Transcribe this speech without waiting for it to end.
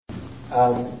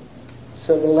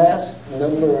So the last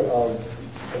number of,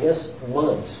 I guess,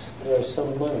 months, there are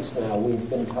some months now, we've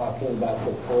been talking about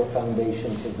the 4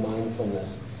 foundations of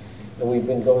mindfulness. And we've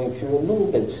been going through a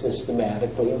little bit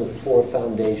systematically the 4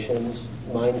 foundations,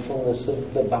 mindfulness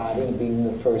of the body being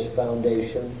the first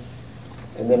foundation,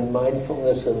 and then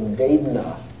mindfulness of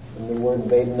Vedana. And the word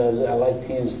Vedana, I like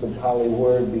to use the Pali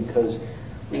word because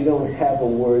we don't have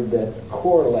a word that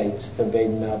correlates to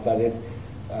Vedana, but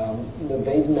the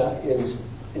Vedana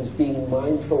is being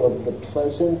mindful of the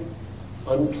pleasant,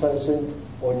 unpleasant,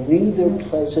 or neither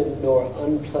pleasant nor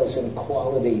unpleasant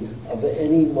quality of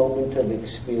any moment of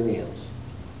experience.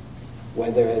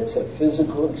 Whether it's a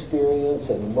physical experience,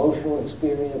 an emotional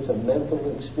experience, a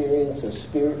mental experience, a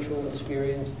spiritual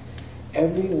experience,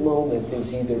 every moment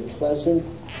is either pleasant,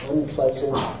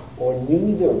 unpleasant, or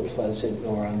neither pleasant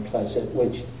nor unpleasant,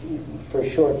 which for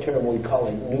short term we call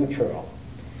it neutral.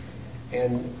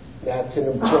 And that's an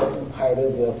important part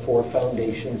of the 4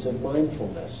 foundations of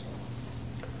mindfulness.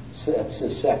 So that's the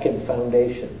second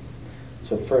foundation.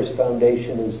 So first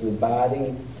foundation is the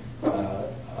body.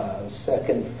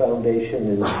 Second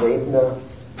foundation is Vedana.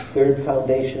 Third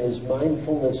foundation is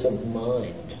mindfulness of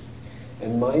mind.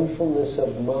 And mindfulness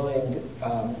of mind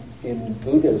in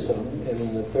Buddhism and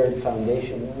in the third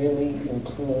foundation really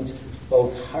includes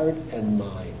both heart and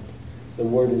mind. The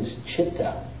word is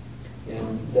chitta.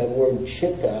 And that word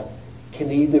chitta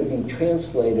can either be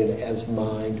translated as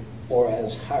mind or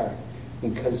as heart,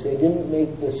 because they didn't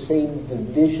make the same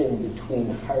division between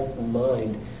heart and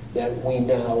mind that we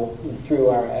now, through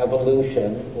our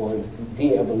evolution or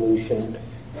de-evolution,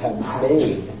 have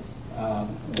made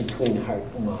between heart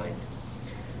and mind.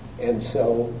 And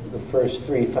so the first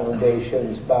 3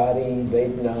 foundations, body,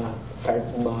 Vedana, heart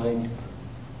and mind.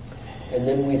 And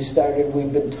then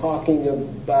we've been talking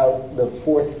about the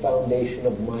 4th foundation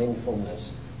of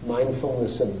mindfulness,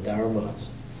 mindfulness of dharmas.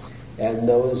 And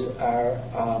those are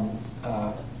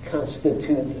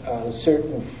constitute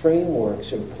certain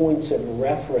frameworks or points of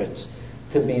reference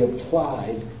to be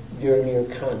applied during your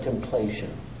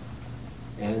contemplation.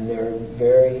 And they're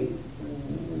very,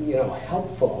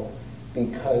 helpful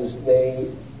because they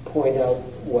point out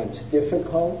what's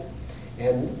difficult,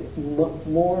 and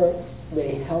more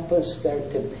they help us start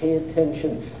to pay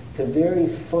attention to very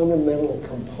fundamental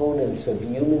components of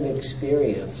human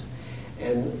experience,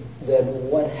 and then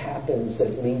what happens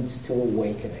that leads to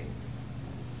awakening.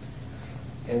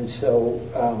 And so,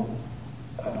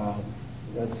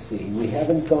 let's see, we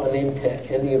haven't gone into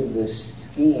any of the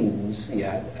schemes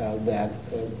yet that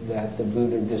the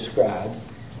Buddha described,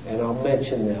 and I'll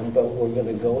mention them, but we're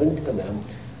going to go into them.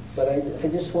 But I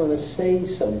just want to say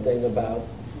something about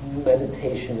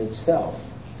meditation itself.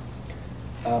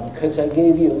 Because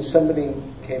somebody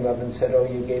came up and said, oh,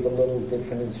 you gave a little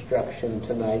different instruction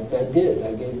tonight. And I did.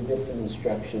 I gave a different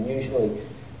instruction.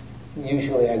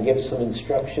 Usually I give some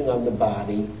instruction on the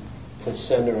body to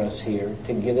center us here,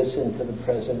 to get us into the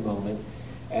present moment.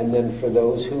 And then for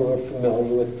those who are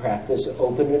familiar with practice,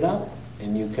 open it up.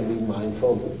 And you can be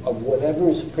mindful of whatever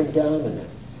is predominant.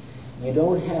 You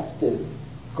don't have to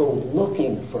go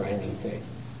looking for anything.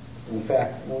 In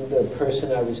fact, the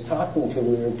person I was talking to,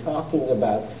 we were talking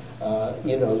about,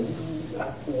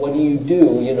 what do you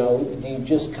do? Do you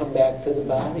just come back to the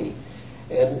body?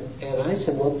 And I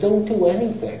said, well, don't do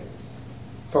anything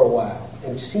for a while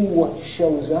and see what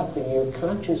shows up in your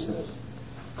consciousness.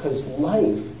 Because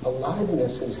life,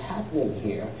 aliveness is happening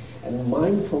here, and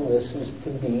mindfulness is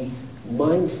to be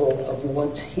mindful of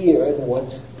what's here and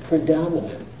what's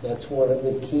predominant. That's one of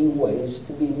the key ways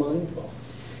to be mindful.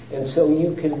 And so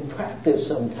you can practice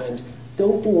sometimes.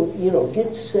 Don't do it,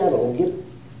 get settled, get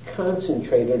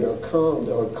concentrated or calmed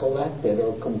or collected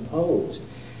or composed,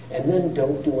 and then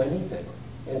don't do anything.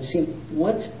 And see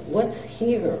what's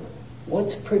here,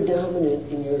 what's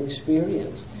predominant in your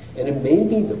experience. And it may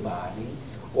be the body,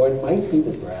 or it might be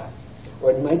the breath,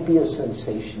 or it might be a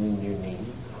sensation in your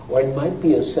knee, or it might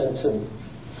be a sense of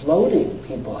floating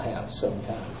people have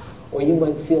sometimes, or you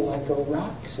might feel like a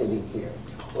rock sitting here.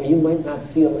 Or you might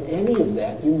not feel any of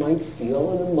that. You might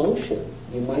feel an emotion.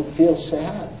 You might feel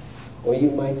sad. Or you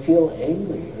might feel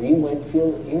angry. Or you might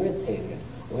feel irritated.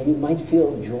 Or you might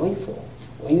feel joyful.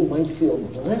 Or you might feel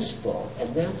blissful.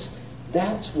 And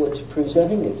that's what's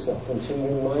presenting itself. And so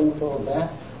you're mindful of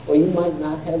that. Or you might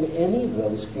not have any of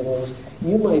those feelings.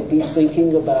 You might be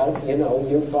thinking about,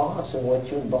 your boss and what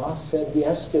your boss said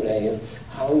yesterday and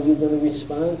how are you going to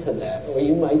respond to that. Or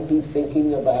you might be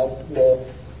thinking about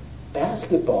the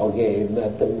basketball game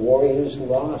that the Warriors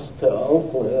lost to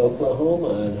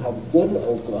Oklahoma and how good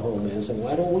Oklahoma is and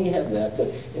why don't we have that?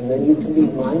 And then you can be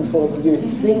mindful of your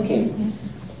thinking,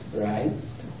 right?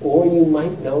 Or you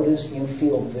might notice you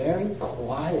feel very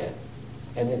quiet,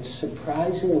 and it's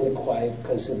surprisingly quiet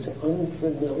because it's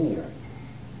unfamiliar.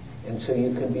 And so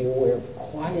you can be aware of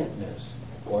quietness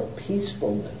or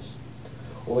peacefulness.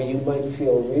 Or you might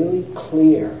feel really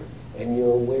clear, and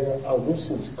you're aware, oh, this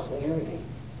is clarity.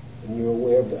 And you're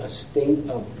aware of a state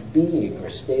of being or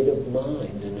state of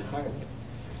mind and heart.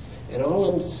 And all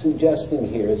I'm suggesting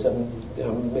here is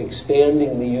I'm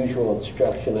expanding the usual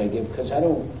instruction I give, because I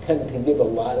don't tend to give a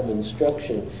lot of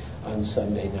instruction on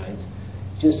Sunday nights.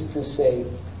 Just to say,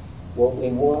 what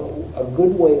we want, a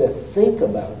good way to think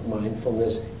about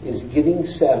mindfulness is getting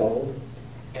settled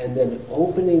and then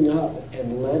opening up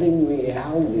and letting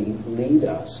reality lead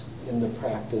us in the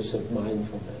practice of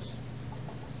mindfulness.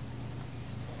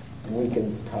 And we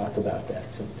can talk about that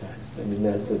sometime. I mean,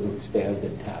 that's an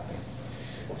expanded topic.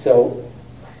 So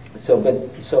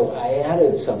I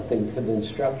added something to the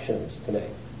instructions today.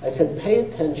 I said, pay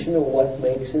attention to what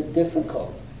makes it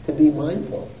difficult to be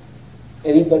mindful.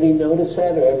 Anybody notice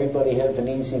that, or everybody have an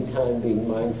easy time being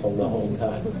mindful the whole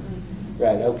time?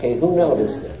 Right, okay, who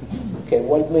noticed it? Okay,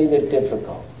 what made it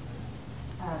difficult?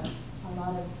 A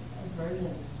lot of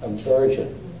aversion.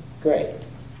 Aversion. Great.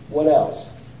 What else?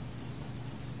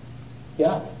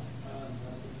 Yeah?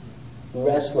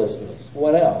 Restlessness.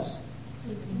 What else?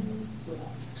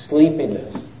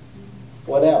 Sleepiness.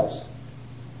 What else?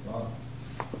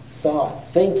 Thought.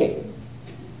 Thinking.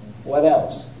 What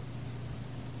else?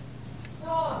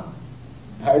 Song.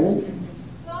 Pardon?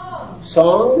 Song.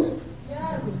 Songs?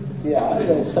 Yes.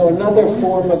 Yeah, so another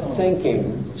form of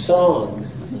thinking, songs,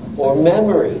 or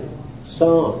memory,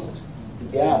 songs.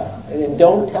 Yeah, and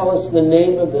don't tell us the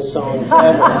name of the songs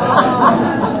ever.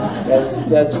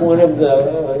 That's one of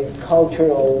the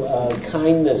cultural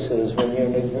kindnesses when you're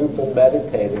in a group of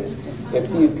meditators. If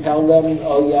you tell them,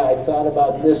 oh yeah, I thought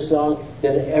about this song,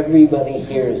 then everybody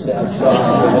hears that song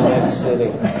for the next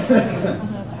sitting.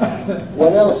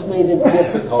 What else made it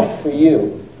difficult for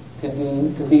you to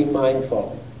be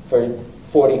mindful for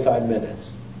 45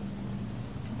 minutes?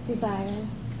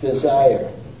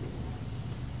 Desire.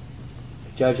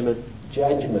 Judgment.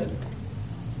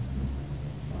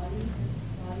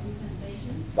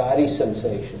 Body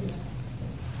sensations.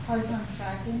 Hard time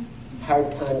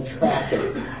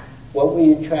tracking. What were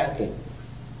you tracking?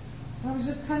 I was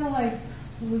just kind of like,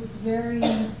 it was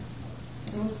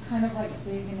kind of like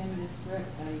big and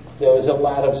nondescript. There was a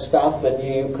lot of stuff and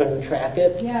you couldn't track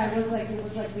it? Yeah, it was like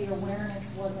the awareness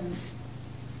wasn't,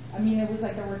 I mean, it was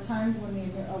like there were times when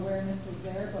the awareness was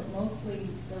there, but mostly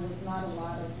there was not a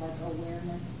lot of like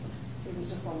awareness. It was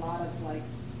just a lot of like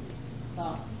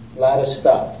stuff. A lot of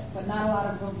stuff. But not a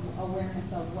lot of awareness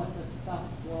of what the stuff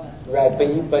was. Right,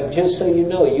 but just so you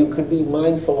know, you could be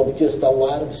mindful of just a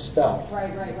lot of stuff.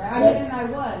 Right. I mean, and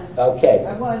I was. Okay.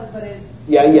 I was, but it...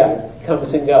 Yeah,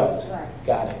 comes and goes. Right.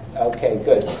 Got it. Okay,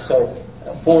 good. So,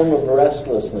 a form of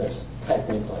restlessness,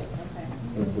 technically,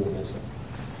 in Buddhism.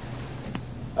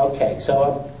 Okay,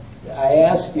 so I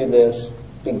asked you this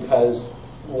because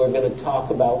we're going to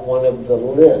talk about one of the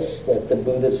lists that the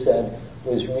Buddha said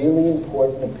was really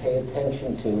important to pay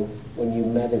attention to when you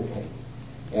meditate.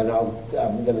 And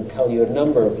I'm going to tell you a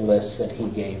number of lists that he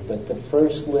gave, but the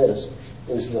first list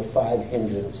is the 5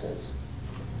 hindrances,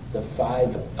 the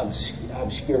 5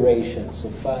 obscurations, the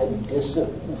 5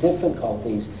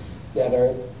 difficulties that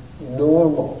are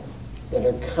normal, that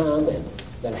are common,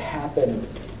 that happen,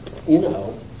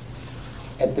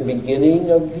 at the beginning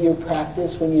of your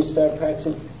practice when you start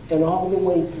practicing, and all the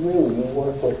way through you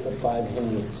work with the 5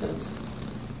 hindrances.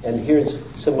 And here's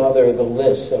some other of the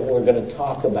lists that we're going to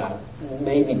talk about,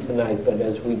 maybe tonight, but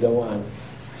as we go on.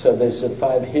 So there's the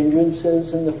 5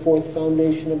 hindrances in the 4th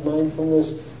foundation of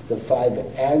mindfulness, the 5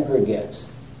 aggregates,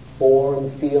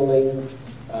 form, feeling,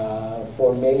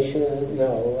 form,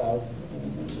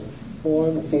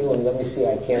 feeling, let me see,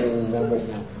 I can't even remember it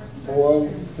now. Form,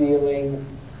 feeling,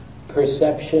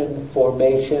 perception,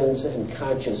 formations, and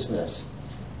consciousness.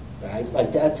 Right?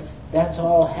 Like that's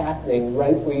all happening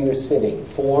right where you're sitting.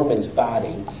 Form is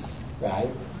body,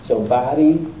 right? So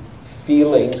body,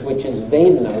 feelings, which is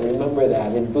Vedana, remember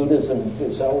that. In Buddhism,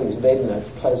 it's always Vedana,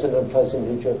 it's pleasant, unpleasant,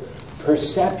 neutral.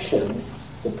 Perception,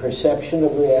 the perception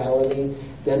of reality.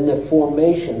 Then the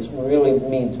formations really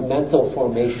means mental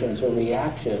formations or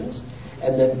reactions.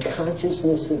 And then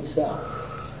consciousness itself.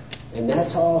 And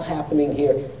that's all happening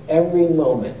here every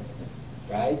moment.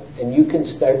 Right? And you can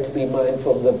start to be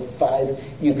mindful of the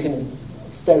 5, you can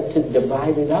start to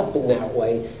divide it up in that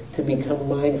way to become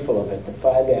mindful of it. The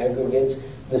 5 aggregates,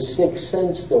 the 6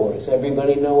 sense doors.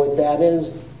 Everybody know what that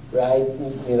is? Right?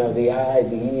 The eye,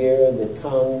 the ear, the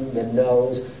tongue, the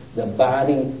nose, the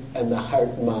body, and the heart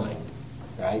and mind.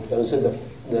 Right? Those are the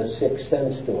the 6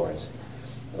 sense doors,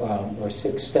 or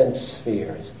 6 sense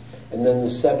spheres. And then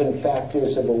the 7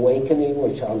 factors of awakening,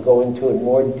 which I'll go into in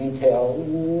more detail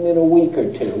in a week or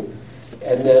two.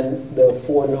 And then the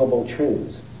 4 noble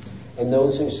truths. And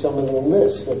those are some of the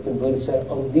lists that the Buddha said,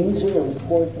 oh, these are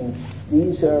important.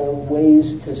 These are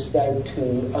ways to start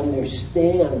to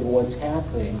understand what's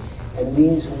happening. And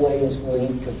these ways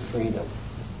lead to freedom.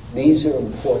 These are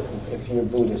important if you're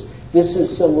Buddhist. This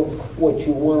is some of what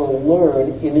you want to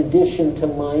learn in addition to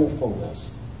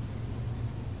mindfulness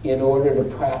in order to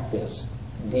practice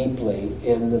deeply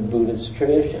in the Buddhist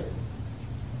tradition.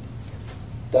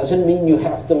 Doesn't mean you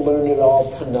have to learn it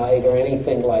all tonight or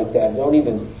anything like that. Don't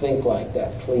even think like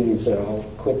that, please, or I'll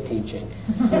quit teaching.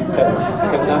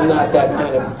 Because I'm not that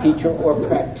kind of teacher or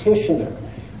practitioner.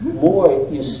 More,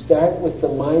 you start with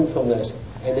the mindfulness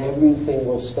and everything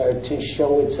will start to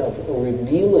show itself or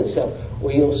reveal itself,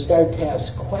 or you'll start to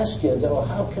ask questions. Oh,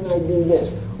 how can I do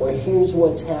this? Or here's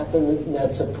what's happened, and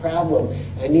that's a problem.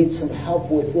 I need some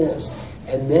help with this.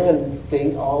 And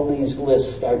then all these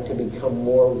lists start to become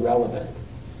more relevant.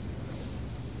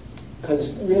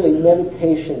 Because really,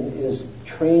 meditation is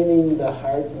training the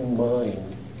heart and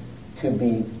mind to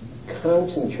be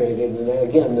concentrated. And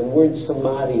again, the word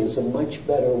samadhi is a much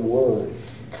better word.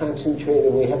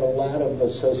 Concentrated, we have a lot of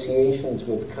associations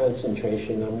with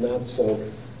concentration I'm not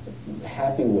so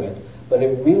happy with, but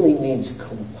it really means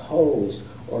composed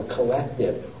or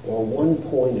collected or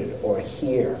one-pointed or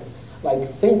here. Like,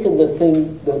 think of the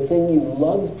thing you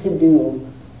love to do.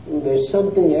 There's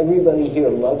something everybody here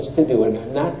loves to do,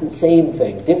 and not the same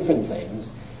thing, different things,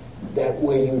 that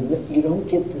where you don't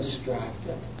get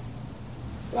distracted.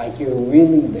 Like you're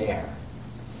really there.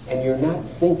 And you're not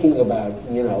thinking about,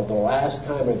 the last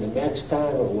time or the next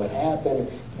time or what happened.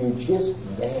 You're just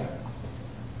there.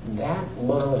 That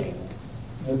mind,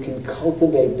 you can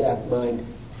cultivate that mind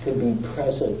to be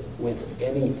present with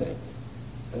anything.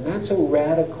 And that's a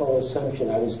radical assumption.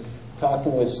 I was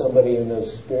talking with somebody on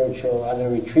a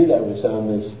retreat I was on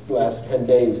this last 10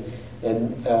 days,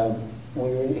 and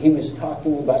he was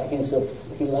talking about, he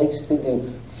likes to do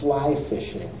fly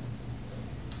fishing.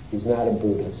 He's not a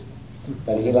Buddhist,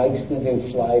 but he likes to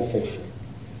do fly fishing.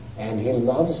 And he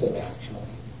loves it, actually.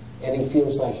 And he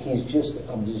feels like he's just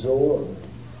absorbed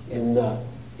in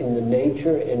the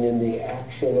nature and in the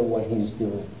action of what he's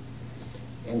doing.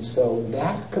 And so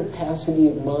that capacity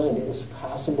of mind is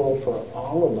possible for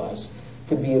all of us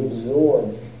to be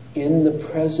absorbed in the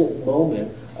present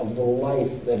moment of the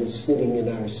life that is sitting in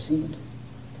our seat.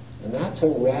 And that's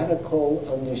a radical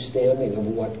understanding of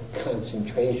what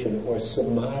concentration or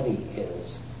samadhi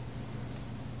is.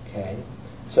 Okay?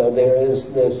 So there is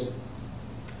this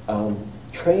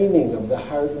training of the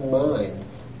heart and mind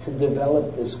to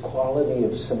develop this quality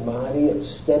of samadhi, of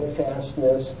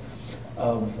steadfastness,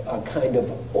 of a kind of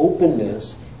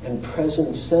openness and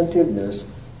present-centeredness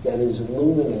that is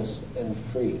luminous and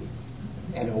free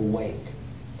and awake.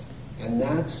 And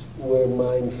that's where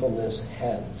mindfulness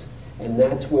heads. And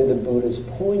that's where the Buddha is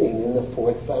pointing in the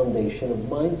 4th foundation of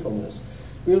mindfulness.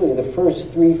 Really, the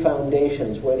first 3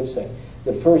 foundations,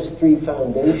 the first 3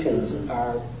 foundations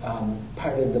are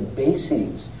part of the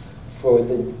bases for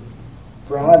the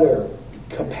broader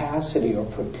capacity or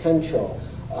potential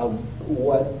of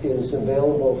what is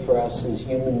available for us as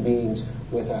human beings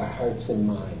with our hearts and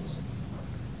minds.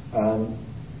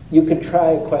 You could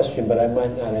try a question, but I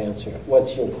might not answer it.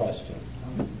 What's your question?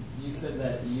 You said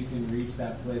that you can reach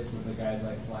that place where the guy's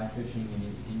like fly fishing and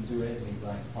he's into it and he's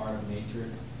like part of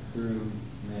nature through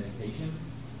meditation.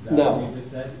 Is that No. what you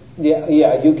just said?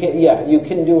 You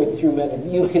can do it through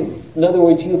meditation. In other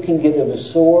words, you can get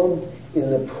absorbed in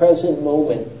the present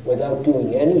moment without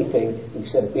doing anything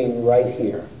except being right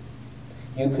here.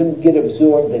 You can get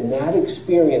absorbed in that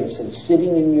experience of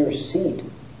sitting in your seat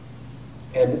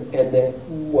and that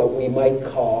what we might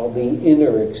call the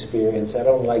inner experience. I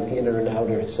don't like the inner and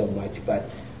outer so much, but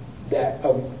that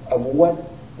of what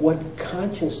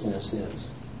consciousness is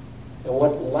and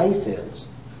what life is.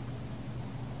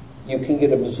 You can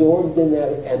get absorbed in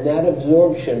that, and that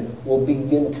absorption will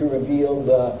begin to reveal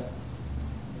the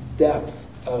depth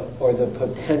or the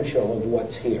potential of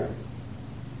what's here.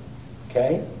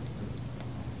 Okay?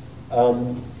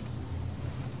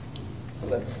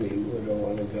 Let's see, where do I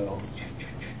want to go?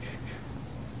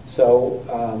 So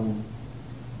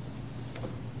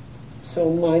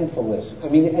mindfulness. I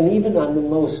mean, and even on the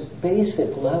most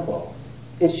basic level,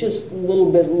 it's just a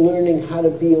little bit learning how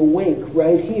to be awake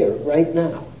right here, right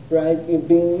now. Right? You're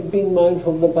being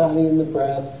mindful of the body and the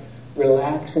breath,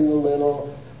 relaxing a little,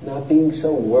 not being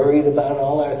so worried about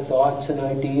all our thoughts and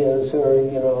ideas or,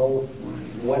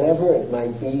 whatever it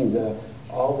might be, the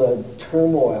all the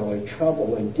turmoil or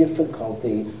trouble or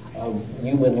difficulty of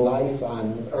human life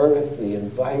on earth, the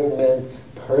environment,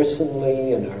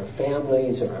 personally, and our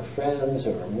families, or our friends,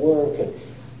 or our work,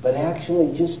 but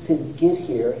actually just to get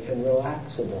here and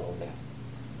relax a little bit.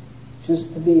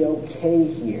 Just to be okay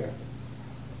here,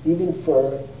 even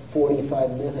for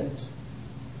 45 minutes.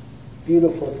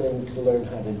 Beautiful thing to learn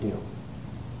how to do.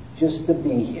 Just to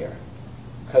be here.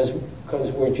 Because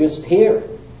we're just here.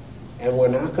 And we're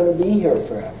not going to be here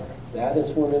forever. That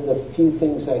is one of the few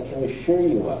things I can assure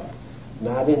you of.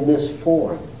 Not in this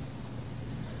form.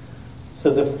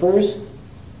 So the first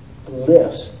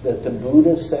list that the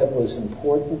Buddha said was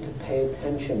important to pay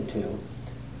attention to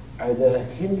are the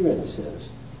hindrances,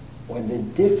 or the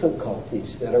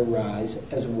difficulties that arise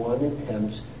as one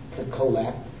attempts to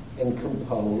collect and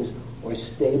compose or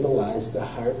stabilize the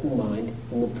heart and mind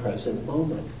in the present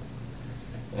moment.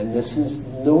 And this is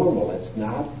normal. It's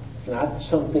not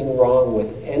something wrong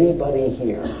with anybody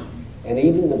here. And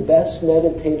even the best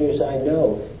meditators I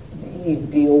know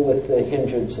deal with the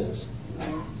hindrances.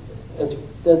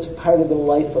 That's part of the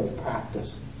life of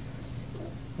practice.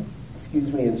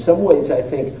 Excuse me. In some ways I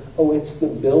think, it's the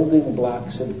building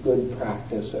blocks of good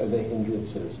practice are the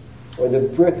hindrances. Or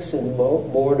the bricks and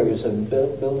mortars of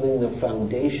building the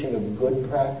foundation of good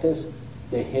practice,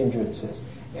 the hindrances.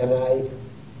 And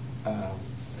I'm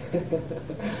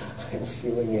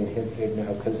feeling inhibited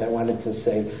now because I wanted to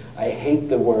say I hate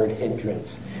the word hindrance.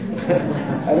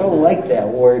 I don't like that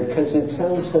word because it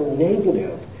sounds so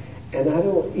negative. And I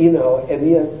don't,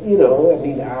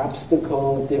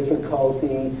 obstacle,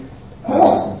 difficulty,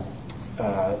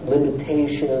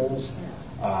 limitations,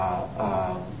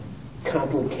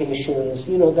 complications,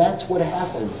 that's what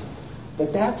happens.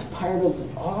 But that's part of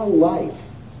our life.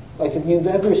 Like if you've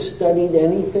ever studied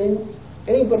anything,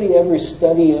 anybody ever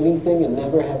study anything and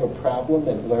never have a problem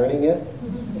at learning it,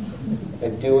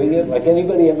 at doing it? Like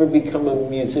anybody ever become a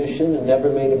musician and never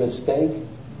made a mistake?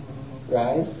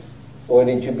 Right? Or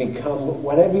did you become,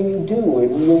 whatever you do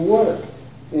in your work,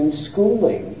 in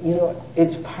schooling,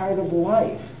 it's part of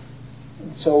life.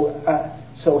 So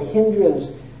hindrance,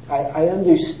 I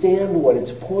understand what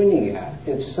it's pointing at.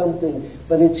 It's something,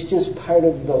 but it's just part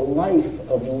of the life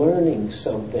of learning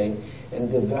something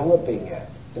and developing it.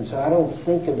 And so I don't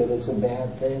think of it as a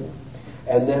bad thing.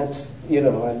 And that's,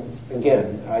 and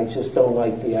again, I just don't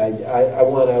like the idea. I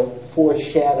want to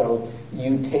foreshadow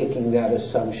you taking that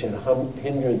assumption.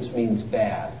 Hindrance means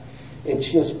bad. It's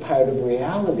just part of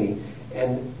reality.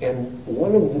 And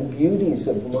one of the beauties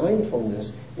of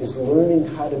mindfulness is learning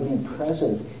how to be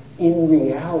present in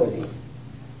reality.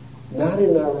 Not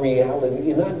in our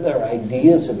reality, not in our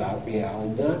ideas about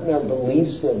reality, not in our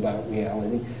beliefs about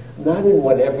reality, not in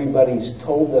what everybody's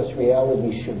told us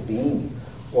reality should be,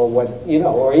 or what,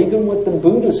 or even what the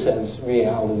Buddha says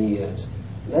reality is.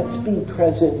 Let's be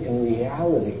present in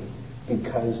reality,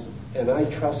 because, and I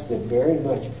trust that very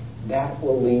much, that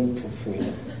will lead to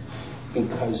freedom.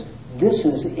 Because this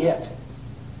is it,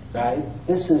 right?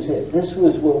 This is it. This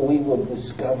was where we will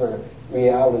discover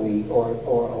reality or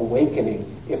awakening,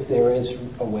 if there is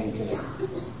awakening.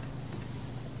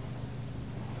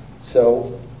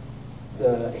 So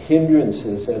the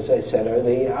hindrances, as I said, are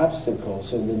the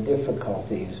obstacles or the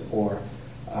difficulties or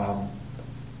a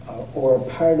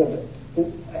part of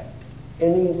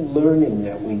any learning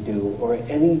that we do or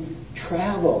any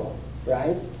travel,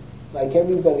 right? Like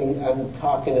everybody, I'm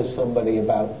talking to somebody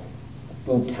about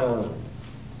Bhutan,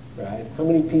 right? How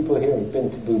many people here have been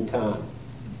to Bhutan?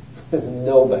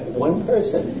 Nobody. One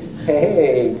person.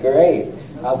 Hey, great.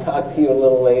 I'll talk to you a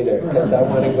little later because I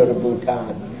want to go to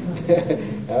Bhutan.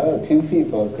 Oh, 2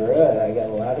 people. Good. I got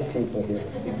a lot of people here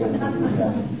who've been to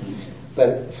Bhutan.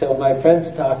 But so my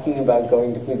friend's talking about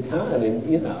going to Bhutan, and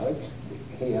he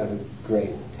had a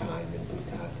great time in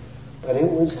Bhutan. But it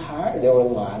was hard. There were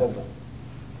a lot of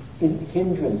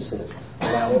hindrances, a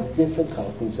lot of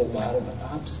difficulties, a lot of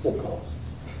obstacles.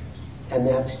 And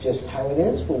that's just how it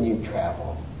is when you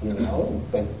travel,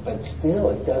 But still,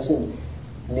 it doesn't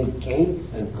negate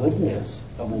the goodness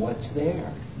of what's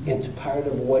there. It's part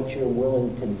of what you're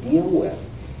willing to deal with.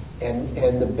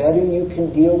 And the better you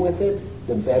can deal with it,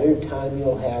 the better time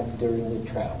you'll have during the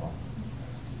travel.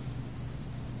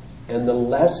 And the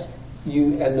less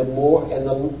the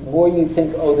more you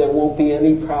think, there won't be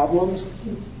any problems,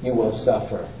 you will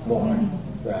suffer more,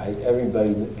 right?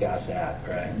 Everybody got that,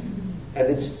 right?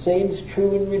 And the same is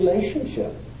true in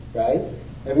relationship, right?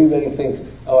 Everybody thinks,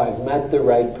 I've met the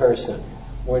right person.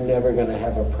 We're never going to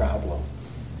have a problem.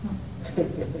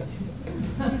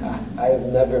 I have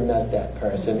never met that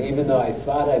person, even though I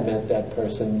thought I met that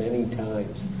person many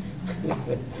times.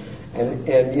 and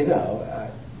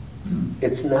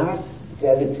it's not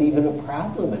that it's even a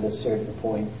problem at a certain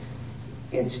point.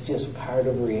 It's just part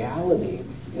of reality,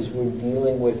 is we're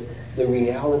dealing with the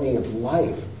reality of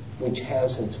life, which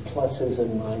has its pluses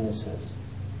and minuses.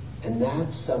 And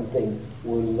that's something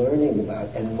we're learning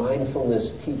about. And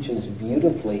mindfulness teaches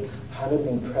beautifully how to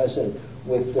be present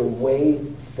with the way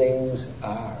things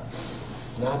are.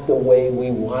 Not the way we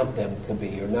want them to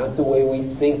be, or not the way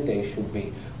we think they should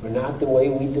be, or not the way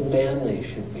we demand they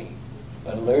should be.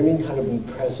 But learning how to be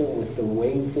present with the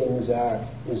way things are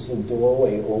is the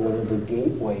doorway, or one of the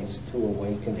gateways to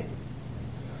awakening.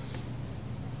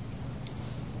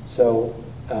 So,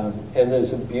 and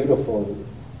there's a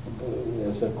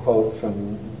quote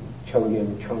from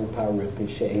Chogyam Trungpa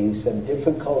Rinpoche. He said,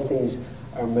 difficulties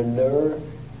are manure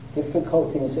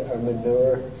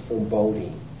for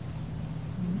bodhi.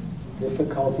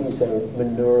 Difficulties are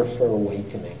manure for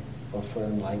awakening or for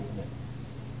enlightenment.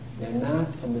 They're not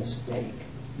a mistake.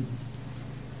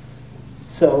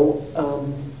 So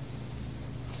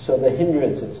the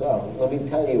hindrances. Oh, let me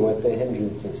tell you what the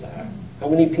hindrances are. How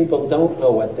many people don't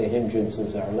know what the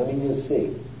hindrances are? Let me just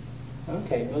see.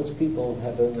 Okay, most people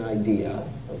have an idea.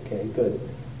 Okay, good.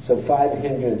 So 5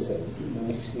 hindrances. Let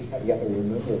me see. I got to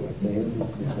remember what the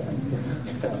hindrances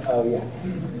are. Oh yeah,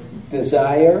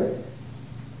 desire,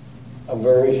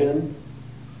 aversion,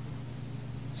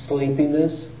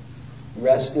 sleepiness,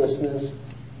 restlessness,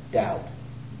 doubt.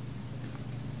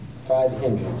 5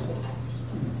 hindrances.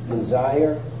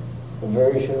 Desire,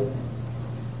 aversion,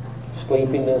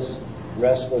 sleepiness,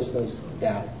 restlessness,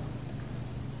 doubt.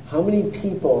 How many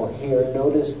people here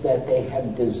noticed that they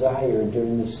had desire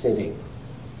during the sitting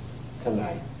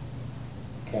tonight?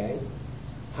 Okay.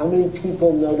 How many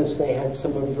people noticed they had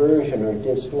some aversion or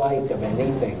dislike of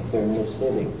anything during the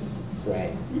sitting?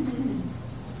 Right.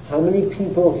 How many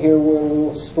people here were a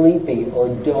little sleepy or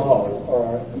dull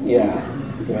or, yeah,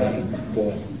 great,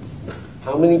 good.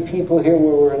 How many people here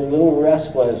were a little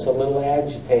restless, a little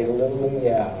agitated, a little,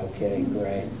 yeah, okay,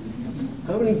 great.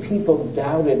 How many people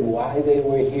doubted why they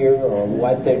were here or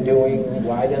what they're doing?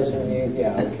 Why doesn't you?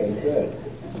 Yeah, okay, good,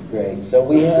 great. So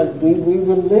we're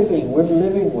living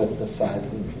with the 5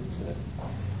 hindrances.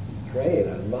 Great,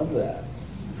 I love that.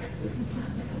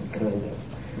 Kind of.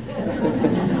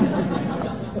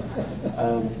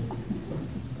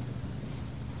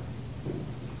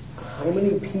 How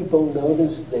many people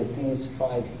notice that these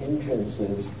 5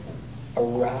 hindrances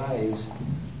arise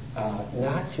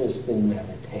not just in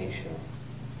meditation?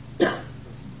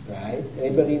 Right?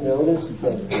 Anybody notice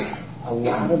that a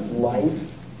lot of life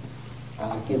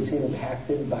gets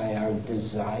impacted by our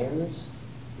desires?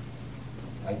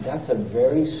 Like that's a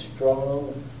very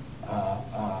strong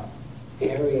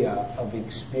area of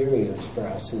experience for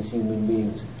us as human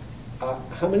beings.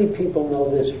 How many people know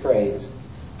this phrase?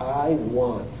 I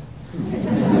want.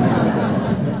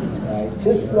 Right?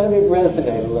 Just let it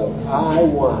resonate a little. I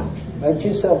want. Let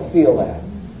yourself feel that.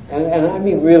 And I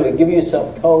mean really, give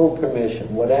yourself total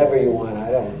permission. Whatever you want.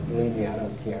 Believe me, I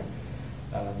don't care.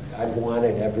 I've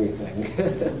wanted everything.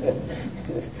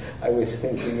 I was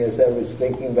thinking, as I was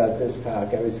thinking about this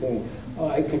talk, I was thinking, oh,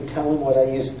 I could tell him what I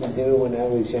used to do when I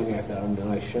was young. I thought, oh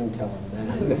no, I shouldn't tell him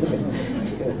that.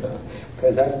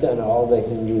 Because I've done all the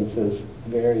hindrances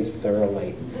very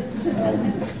thoroughly.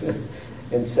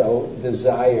 And so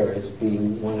desire is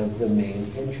being one of the main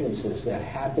hindrances that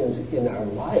happens in our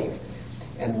life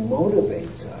and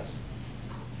motivates us.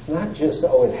 It's not just,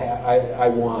 I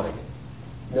want.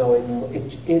 No,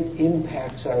 it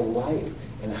impacts our life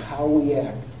and how we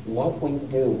act, what we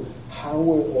do, how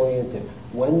we're oriented,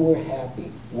 when we're happy,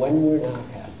 when we're not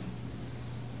happy.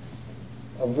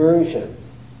 Aversion.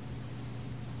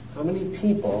 How many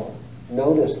people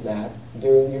notice that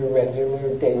during your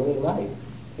regular daily life?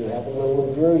 You have a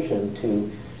little aversion to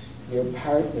your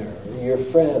partner, or your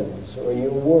friends, or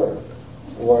your work,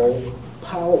 or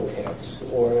politics,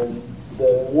 or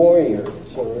the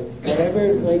warriors, or whatever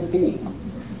it might be.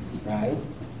 Right?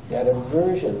 That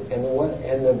aversion. And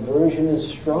aversion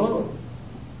is strong.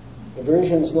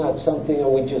 Aversion is not something that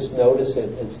we just notice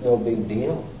it, it's no big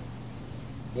deal.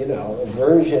 You know,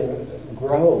 aversion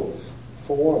grows,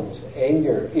 forms,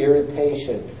 anger,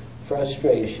 irritation,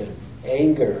 frustration,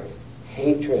 anger,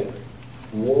 hatred,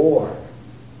 war,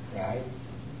 right?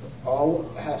 All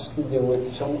has to do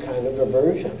with some kind of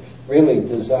aversion. Really,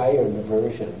 desire and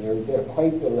aversion, they're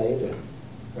quite related.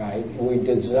 Right? We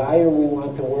desire, we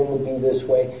want the world to be this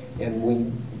way, and we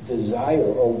desire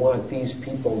or want these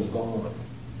people gone.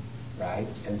 Right?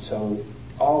 And so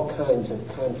all kinds of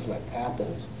conflict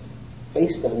happens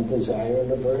based on desire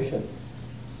and aversion.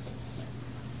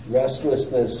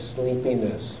 Restlessness,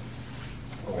 sleepiness,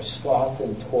 or sloth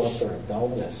and torpor,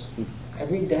 dullness,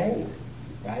 every day.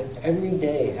 right? Every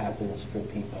day happens for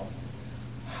people.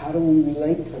 How do we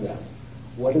relate to them?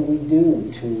 What do we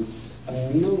do to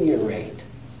ameliorate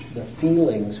the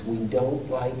feelings we don't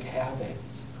like having?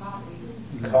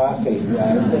 Coffee,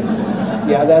 right?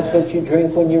 Yeah, that's what you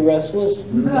drink when you're restless?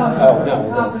 No. Oh, no.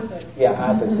 Opposite. Yeah,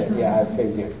 opposite. Yeah, I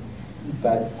figured.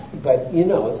 But you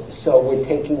know, so we're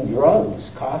taking drugs.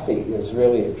 Coffee is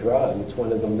really a drug. It's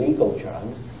one of the legal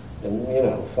drugs. And, you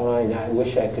know, fine, I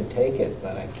wish I could take it,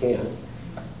 but I can't.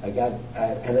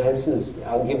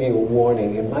 I'll give you a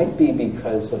warning. It might be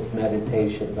because of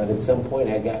meditation, but at some point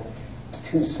I got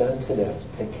too sensitive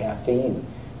to caffeine.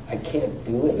 I can't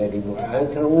do it anymore. I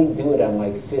can only do it on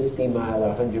like 50-mile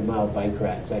or 100-mile bike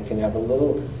rides. I can have a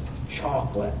little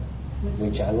chocolate,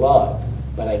 which I love,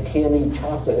 but I can't eat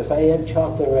chocolate. If I had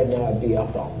chocolate right now, I'd be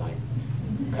up all night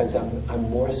because I'm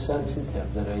more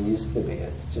sensitive than I used to be.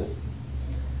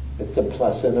 It's a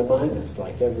plus and a minus,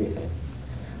 like everything.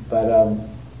 But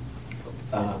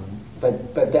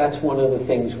that's one of the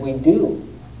things we do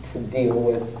to deal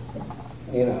with,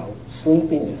 you know,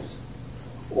 sleepiness.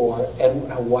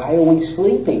 And why are we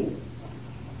sleeping?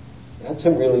 That's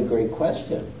a really great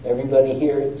question. Everybody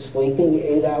here sleeping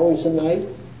 8 hours a night?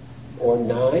 Or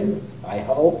 9, I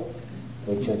hope.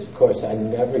 Which, of course, I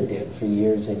never did for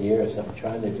years and years. I'm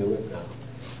trying to do it now.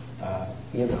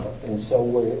 You know, and so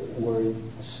we're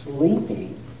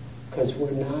sleepy because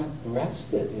we're not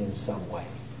rested in some way.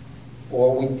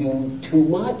 Or we do too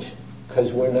much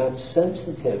because we're not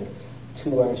sensitive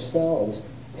to ourselves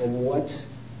and what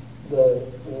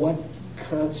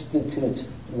constitutes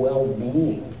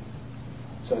well-being.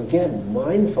 So again,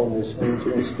 mindfulness means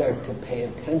we start to pay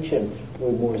attention,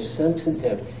 we're more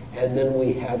sensitive, and then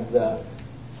we have the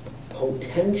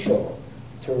potential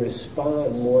to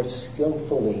respond more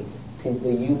skillfully to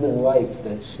the human life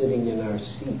that's sitting in our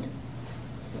seat.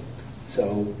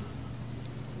 So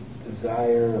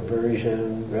desire,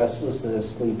 aversion,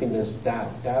 restlessness, sleepiness,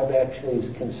 doubt. Doubt actually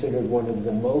is considered one of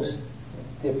the most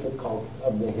difficult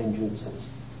of the hindrances.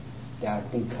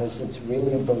 Doubt, because it's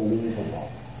really believable.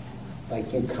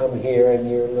 Like you come here and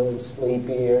you're a little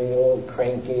sleepy or you're a little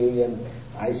cranky and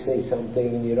I say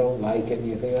something and you don't like it and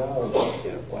you think, oh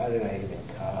shit, why did I even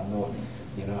come? Or,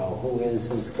 you know, who is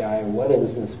this guy? What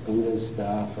is this Buddha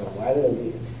stuff? Or why do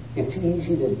it's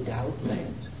easy to doubt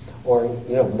things. Or,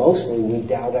 you know, mostly we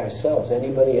doubt ourselves.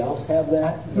 Anybody else have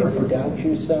that? You ever doubt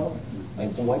yourself?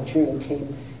 Like you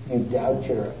doubt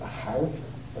your heart,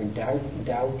 or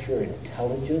doubt your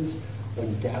intelligence, or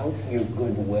doubt your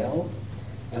goodwill.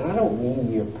 And I don't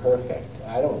mean you're perfect.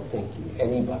 I don't think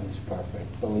anybody's perfect,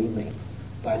 believe me.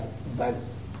 But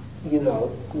you know,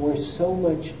 we're so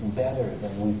much better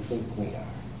than we think we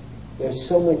are. There's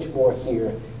so much more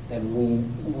here than we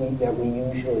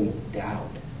usually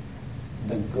doubt.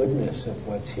 The goodness of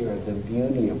what's here, the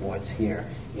beauty of what's here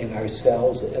in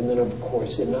ourselves, and then of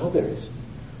course in others.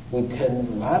 We tend,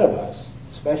 a lot of us,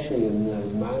 especially in the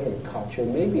modern culture,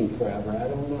 maybe forever, I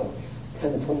don't know,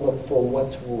 tend to look for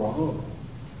what's wrong.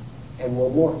 And we're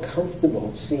more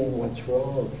comfortable seeing what's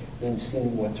wrong than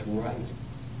seeing what's right,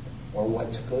 or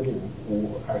what's good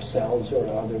in ourselves or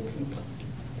other people.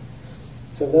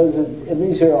 So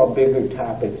these are all bigger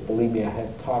topics. Believe me, I have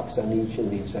talks on each of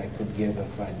these I could give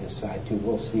if I decide to.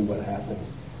 We'll see what happens.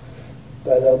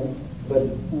 But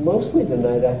mostly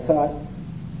tonight I thought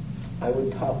I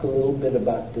would talk a little bit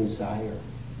about desire,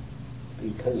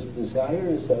 because desire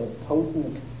is a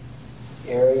potent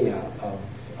area of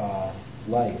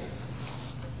life.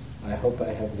 I hope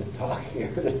I have the talk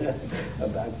here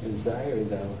about desire,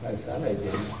 though. I thought I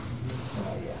did.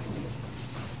 Oh, yeah, I did.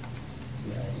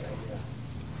 Yeah.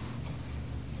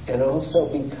 And also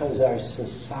because our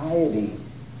society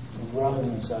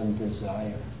runs on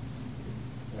desire,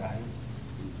 right?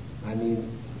 I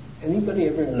mean, anybody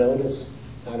ever notice,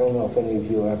 I don't know if any of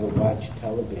you ever watch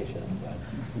television, but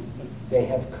they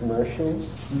have commercials.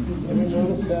 Ever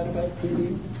notice that about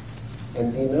TV?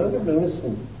 And do you notice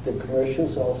the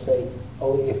commercials all say,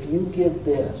 oh, if you get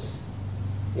this,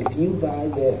 if you buy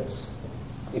this,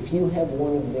 if you have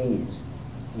one of these,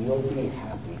 you'll be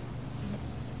happy.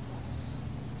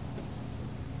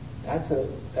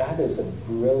 That is a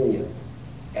brilliant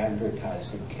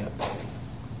advertising campaign.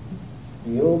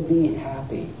 You'll be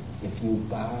happy if you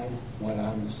buy what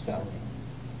I'm selling.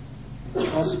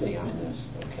 Trust me on this,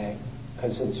 okay?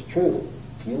 Because it's true.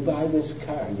 If you buy this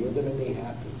car, you're going to be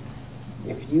happy.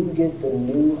 If you get the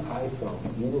new iPhone,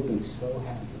 you will be so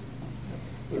happy.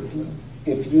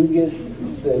 If you get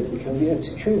it's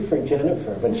true for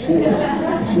Jennifer, but she has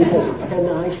 10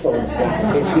 iPhones now,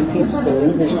 and she keeps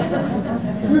believing it.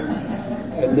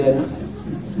 And then,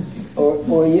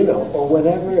 or you know, or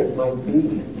whatever it might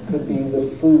be. could be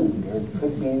the food, or it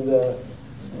could be the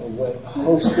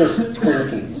Hostess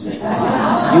Twinkies.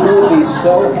 You will be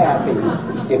so happy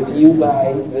if you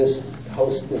buy this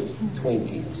Hostess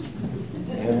Twinkies.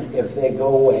 And if they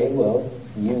go away, well,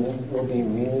 you will be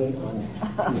really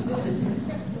unhappy.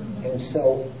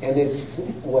 And it's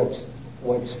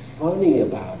what's funny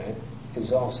about it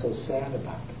is also sad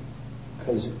about it,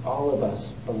 because all of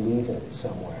us believe it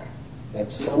somewhere.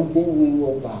 That's something we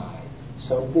will buy,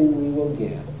 something we will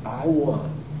get. I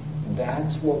want.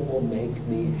 That's what will make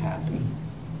me happy.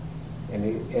 And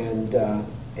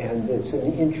it's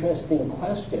an interesting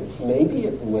question. Maybe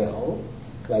it will.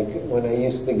 Like when I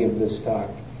used to give this talk,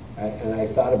 and I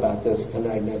thought about this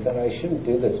tonight, and I thought I shouldn't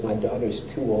do this. My daughter's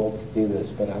too old to do this,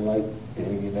 but I like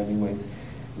doing it anyway.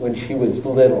 When she was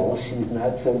little, she's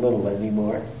not so little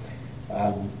anymore.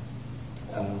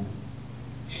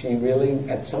 She really,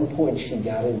 at some point, she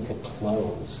got into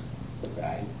clothes,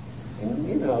 right? And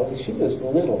she was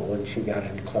little when she got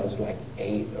into clothes, like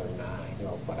 8 or 9,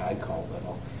 or what I call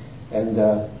little,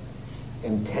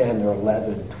 and 10 or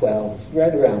 11, 12,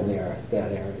 right around there,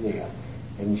 that area.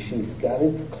 And she got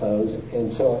into clothes,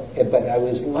 and so, but I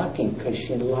was lucky because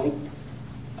she liked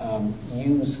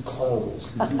used clothes.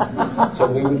 So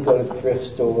we would go to thrift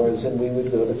stores, and we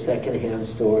would go to secondhand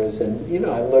stores, and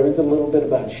I learned a little bit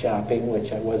about shopping,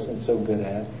 which I wasn't so good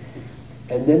at.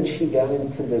 And then she got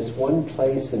into this one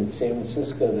place in San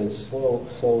Francisco that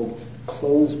sold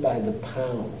clothes by the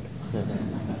pound.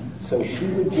 So she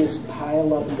would just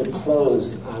pile up the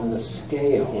clothes on the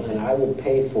scale, and I would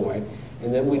pay for it.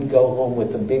 And then we'd go home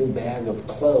with a big bag of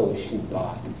clothes she'd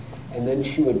bought. And then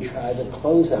she would try the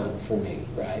clothes on for me,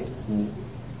 right? And,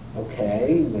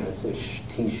 okay, there's a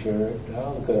T-shirt,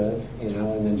 oh, good, and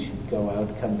then she'd go out,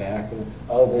 come back, and,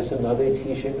 oh, there's another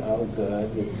T-shirt, oh,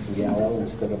 good, it's yellow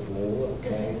instead of blue,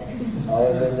 okay.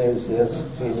 Oh, and then there's this,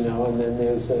 and then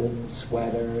there's a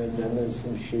sweater, and then there's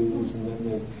some shoes, and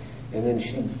then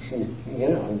she's,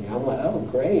 I'm like, oh,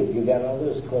 great, you got all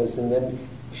those clothes. And then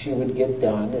she would get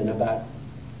done, and about,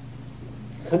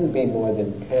 couldn't be more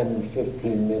than 10,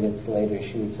 15 minutes later,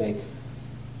 she would say,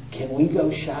 can we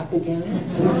go shop again?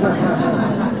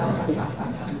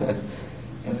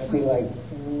 And I'd be like,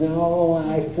 no,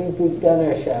 I think we've done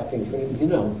our shopping for you,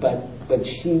 but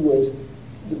she was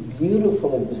the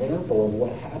beautiful example of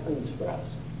what happens for us.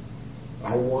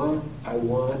 I want, I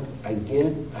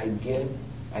get,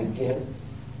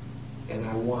 and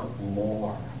I want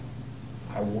more.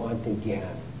 I want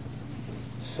again.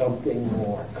 Something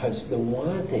more. Because the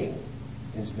wanting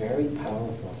is very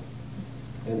powerful.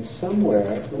 And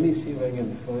somewhere, let me see if I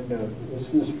can find out.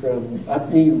 This is from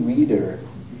Upney Reader,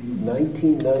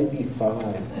 1995,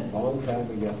 a long time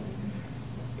ago.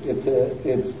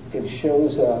 It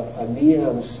shows a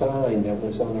neon sign that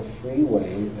was on a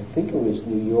freeway. I think it was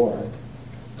New York.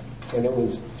 And it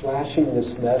was flashing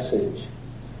this message.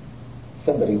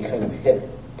 Somebody kind of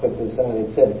put this on.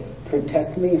 It said,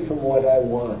 protect me from what I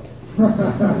want.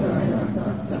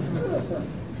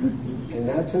 And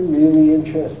that's a really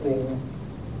interesting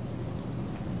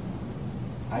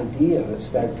idea to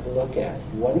start to look at.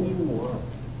 What do you want?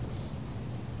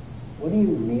 What do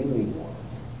you really want?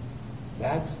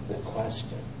 That's the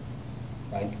question.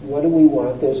 Like, what do we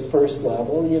want? There's first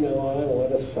level, I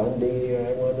want a sundae, or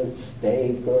I want a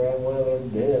steak, or I want a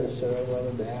this, or I want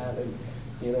a that, and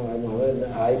I want an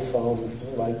iPhone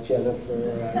like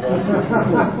Jennifer.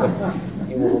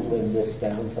 You won't live this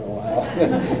down for a while.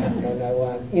 And I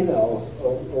want,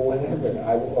 or whatever.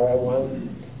 I want,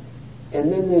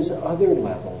 and then there's other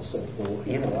levels of,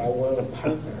 I want a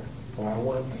partner, or I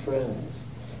want friends,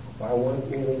 or I want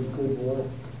really good work,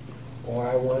 or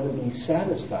I want to be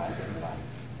satisfied in life.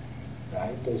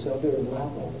 Right? There's other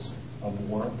levels of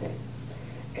wanting.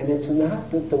 And it's not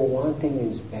that the wanting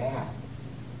is bad.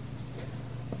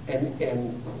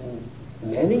 And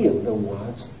many of the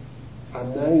wants,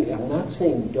 I'm not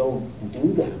saying don't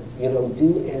do them.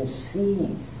 Do and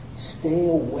see. Stay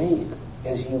awake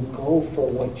as you go for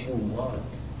what you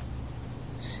want.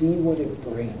 See what it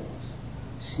brings.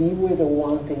 See where the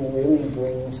wanting really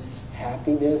brings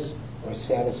happiness or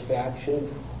satisfaction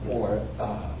or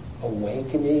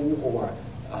awakening or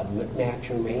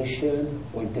maturation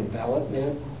or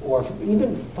development or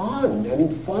even fun. I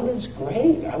mean, fun is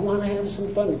great. I want to have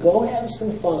some fun. Go have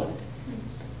some fun.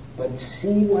 But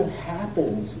see what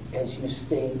happens as you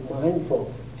stay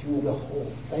mindful through the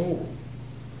whole thing.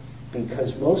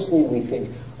 Because mostly we think,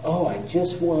 oh, I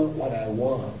just want what I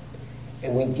want.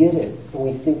 And we get it, and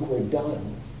we think we're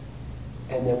done.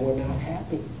 And then we're not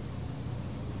happy.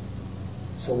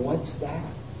 So what's that?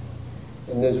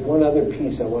 And there's one other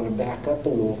piece I want to back up a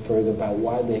little further about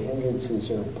why the hindrances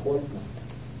are important.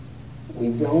 we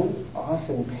don't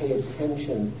often pay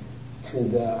attention to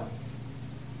the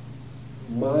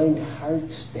mind-heart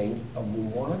state of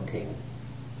wanting,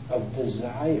 of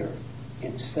desire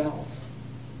itself.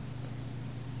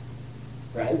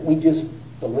 Right? We just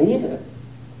believe it.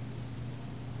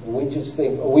 We just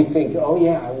think, oh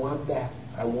yeah, I want that.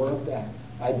 I want that.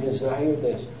 I desire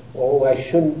this. Oh, I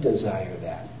shouldn't desire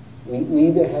that. We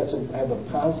either have a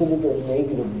positive or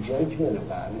negative judgment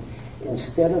about it,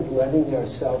 instead of letting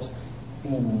ourselves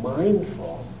be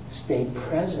mindful, stay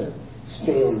present,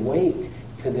 stay awake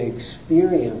to the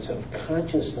experience of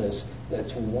consciousness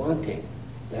that's wanting,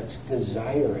 that's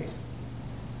desiring.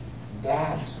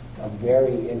 That's a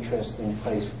very interesting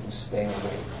place to stay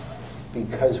awake.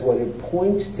 Because what it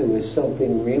points to is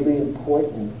something really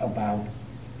important about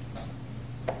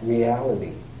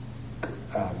reality.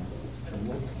 And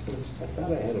what's this? I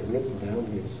thought I had it written down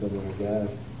here somewhere. God,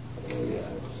 oh yeah,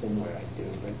 somewhere I do.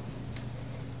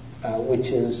 But, which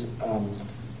is,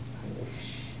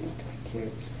 shoot, I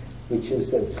can't. Which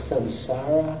is that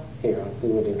samsara. Here, I'll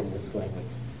do it in this language.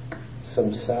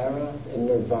 Samsara and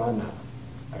nirvana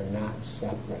are not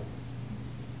separate.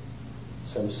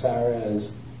 Samsara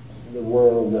is the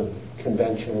world of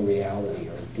conventional reality,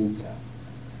 or dukkha.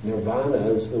 Nirvana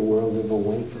is the world of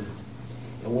awakening.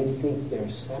 And we think they're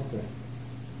separate.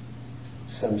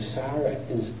 Samsara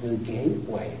is the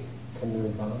gateway to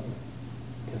nirvana,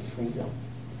 to freedom.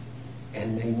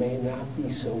 And they may not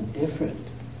be so different.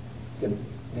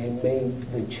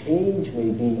 The change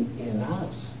may be in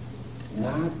us,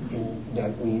 not in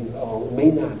that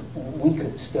we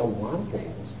could still want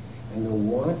things. And the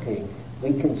wanting,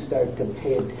 we can start to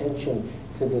pay attention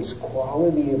to this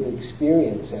quality of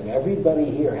experience that everybody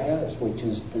here has, which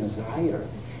is desire.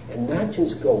 And not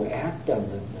just go act on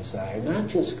the desire, not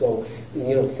just go,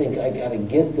 think I got to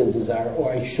get the desire,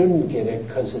 or I shouldn't get it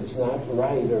because it's not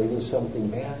right or it is something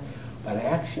bad, but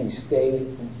actually stay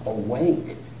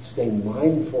awake, stay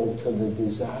mindful to the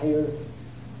desire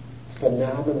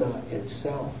phenomena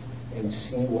itself and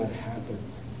see what happens.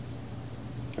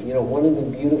 One of the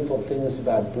beautiful things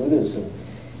about Buddhism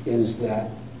is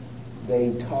that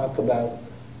they talk about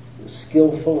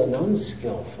skillful and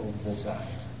unskillful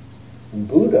desire.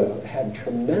 Buddha had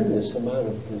tremendous amount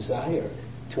of desire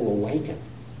to awaken.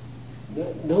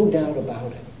 No doubt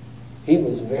about it. He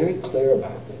was very clear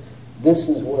about this. This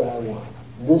is what I want.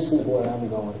 This is what I'm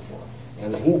going for.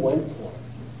 And he went for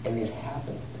it. And it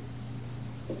happened.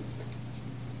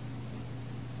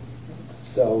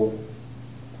 So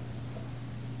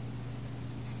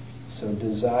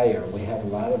desire, we have a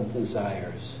lot of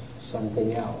desires.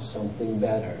 Something else, something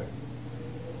better.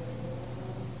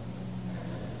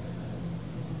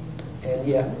 And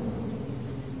yet,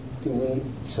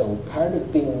 so part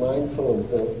of being mindful of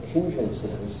the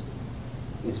hindrances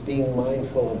is being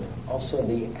mindful of also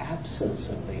the absence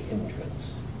of the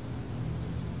hindrance.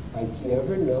 Like, you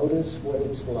ever notice what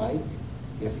it's like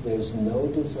if there's no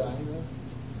desire,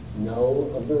 no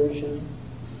aversion,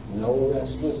 no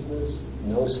restlessness,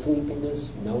 no sleepiness,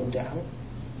 no doubt?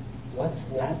 What's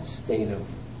that state of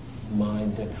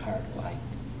mind and heart like?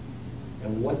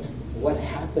 And what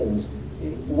happens?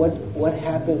 What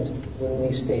happens when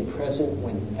we stay present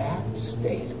when that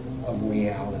state of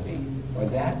reality or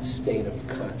that state of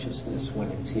consciousness, when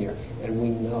it's here, and we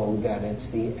know that it's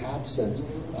the absence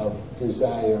of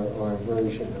desire or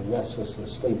aversion or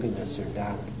restlessness, sleepiness or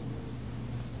doubt?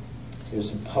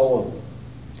 There's a poem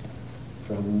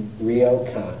from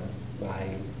Ryokan,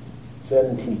 my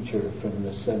Zen teacher from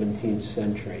the 17th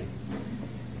century.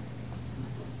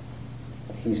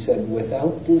 He said,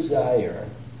 without desire,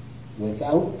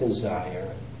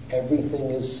 everything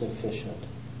is sufficient.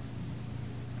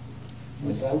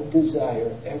 Without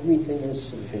desire, everything is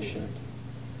sufficient.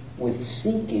 With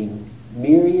seeking,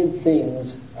 myriad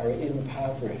things are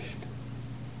impoverished.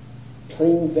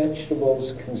 Plain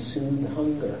vegetables consume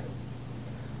hunger.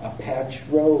 A patched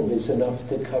robe is enough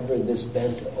to cover this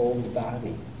bent old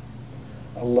body.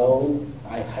 Alone,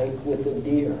 I hike with a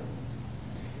deer.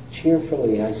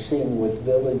 Cheerfully, I sing with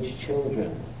village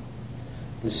children.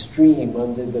 The stream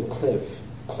under the cliff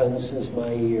cleanses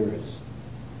my ears.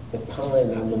 The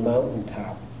pine on the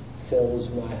mountaintop fills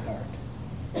my heart.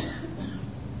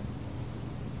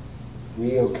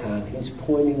 Ryokan, he's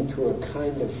pointing to a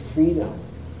kind of freedom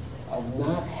of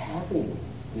not having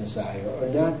desire, or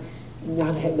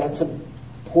that's a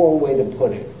poor way to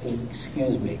put it,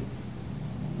 excuse me.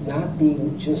 Not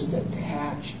being just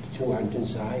attached to our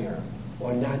desire,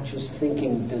 or not just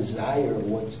thinking desire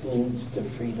what leads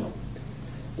to freedom.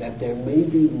 That there may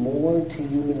be more to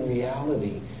human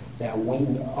reality that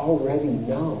we already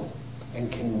know and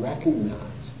can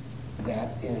recognize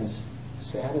that is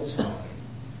satisfying,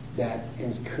 that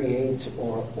creates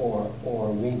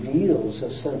or reveals a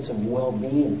sense of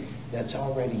well-being that's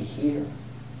already here.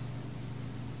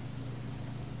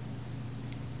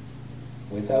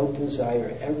 Without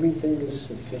desire, everything is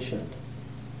sufficient.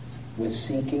 With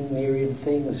seeking, myriad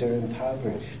things are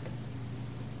impoverished.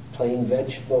 Plain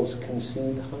vegetables can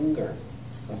soothe hunger.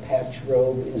 A patched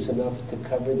robe is enough to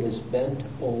cover this bent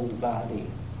old body.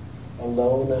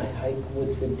 Alone I hike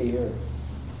with the deer.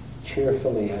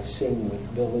 Cheerfully I sing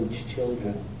with village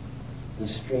children. The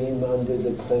stream under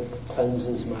the cliff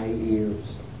cleanses my ears.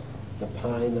 The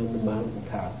pine on the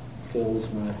mountaintop fills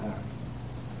my heart.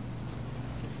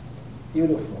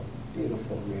 Beautiful,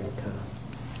 beautiful Ryokan.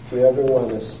 If you ever want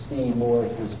to see more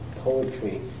of his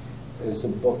poetry, there's a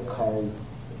book called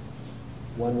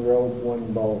One Robe,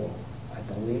 One Bowl. I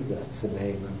believe that's the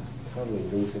name. I'm totally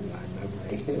losing my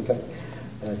memory. But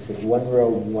that's it. One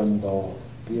Robe, One Bowl.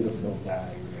 Beautiful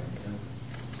guy, Ryokan.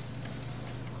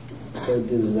 So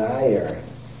desire.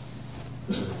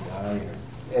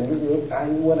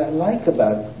 And what I like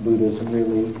about Buddhism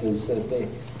really is that they,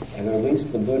 and at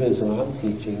least the Buddhism I'm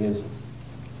teaching, is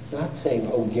not saying,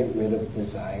 oh, get rid of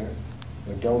desire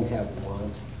or don't have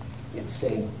wants. It's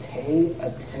saying pay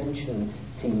attention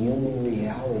to human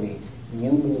reality.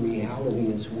 Human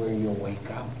reality is where you'll wake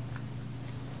up.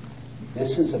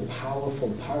 This is a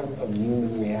powerful part of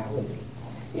human reality.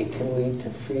 It can lead to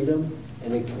freedom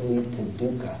and it can lead to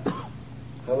dukkha.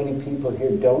 How many people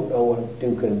here don't know what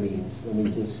dukkha means? Let me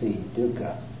just see.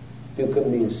 Dukkha. Dukkha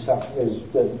means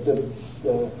suffering.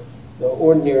 The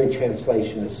ordinary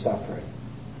translation is suffering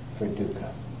for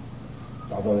dukkha.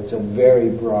 Although it's a very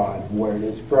broad word.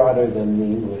 It's broader than the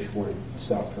English word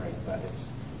suffering, but it's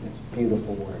a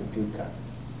beautiful word, dukkha.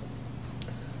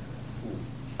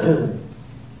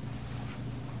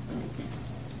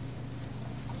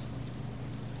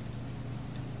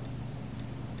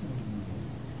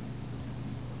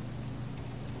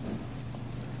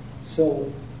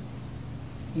 So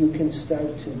you can start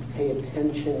to pay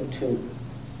attention to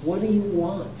what do you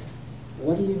want?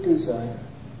 What do you desire?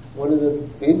 One of the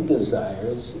big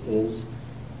desires is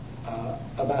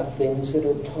about things that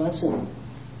are pleasant,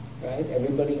 right?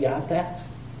 Everybody got that?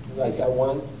 Like, I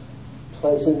want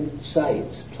pleasant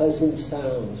sights, pleasant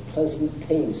sounds, pleasant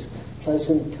taste,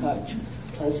 pleasant touch,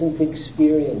 pleasant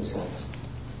experiences,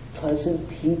 pleasant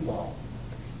people.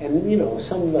 And,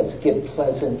 some of us get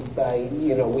pleasant by,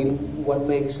 what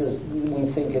makes us,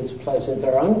 we think it's pleasant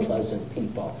are unpleasant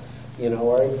people,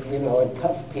 or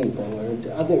tough people, or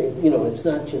other, it's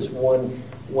not just one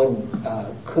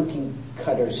cookie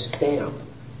cutter stamp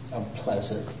of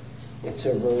pleasant. It's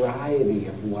a variety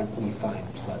of what we find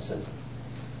pleasant.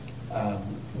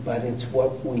 But it's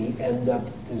what we end up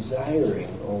desiring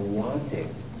or wanting.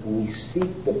 We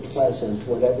seek the pleasant,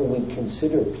 whatever we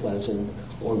consider pleasant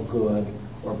or good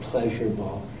or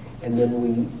pleasurable, and then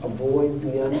we avoid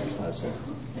the unpleasant.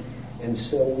 And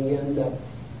so we end up,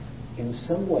 in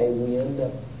some way,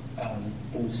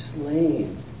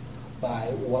 enslaved by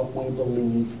what we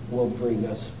believe will bring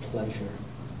us pleasure.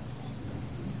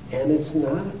 And it's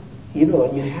not,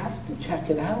 and you have to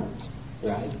check it out,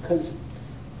 right? Because,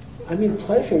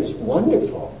 pleasure is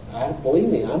wonderful. Believe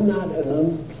me, I'm not an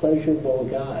unpleasurable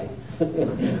guy.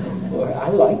 Or I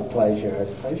like pleasure.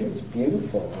 Pleasure is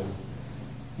beautiful.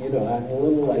 And, I'm a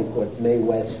little like what Mae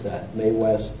West said. Mae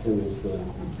West, who was the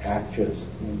actress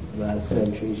in the last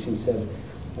century, she said,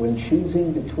 when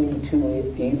choosing between two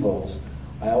evils,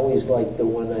 I always like the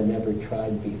one I never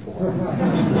tried before.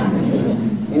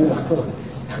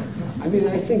 I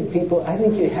think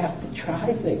you have to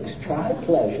try things. Try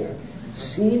pleasure.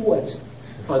 See what's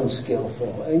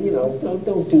unskillful. And,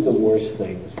 don't do the worst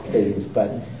things, please.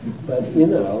 But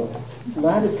a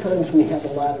lot of times we have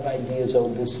a lot of ideas,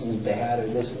 oh, this is bad or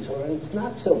this is horrible. It's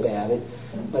not so bad,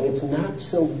 but it's not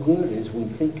so good as we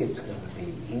think it's going to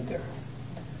be either.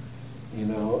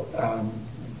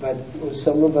 But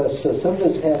some of us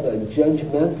have a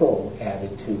judgmental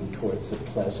attitude towards the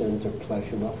pleasant or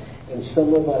pleasurable, and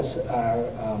some of us are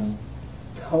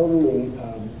totally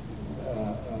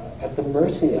at the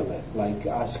mercy of it. Like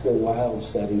Oscar Wilde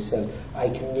said, he said,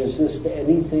 I can resist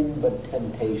anything but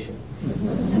temptation.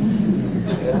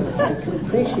 And I can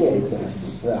appreciate that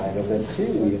side of it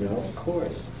too, of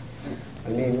course.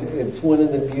 It's one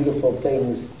of the beautiful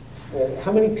things.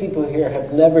 How many people here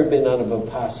have never been on a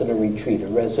Vipassana retreat, a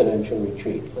residential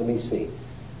retreat? Let me see.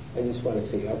 I just want to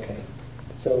see. Okay.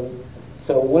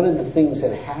 So one of the things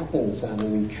that happens on a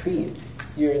retreat,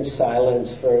 you're in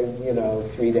silence for,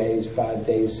 3 days, 5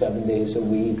 days, 7 days, a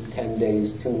week, 10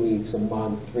 days, 2 weeks, a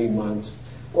month, 3 months,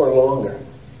 or longer.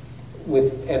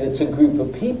 and it's a group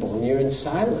of people, and you're in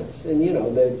silence, and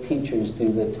the teachers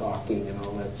do the talking and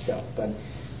all that stuff, but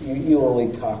you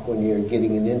only talk when you're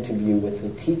getting an interview with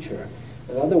the teacher,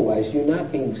 and otherwise you're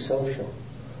not being social.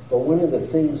 But one of the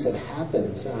things that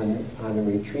happens on a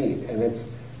retreat, and it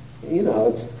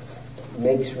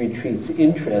makes retreats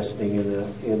interesting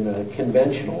in a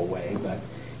conventional way, but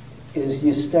is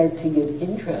you start to get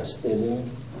interested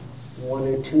in one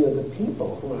or two of the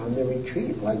people who are on the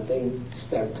retreat, like they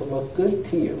start to look good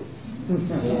to you.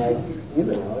 Like,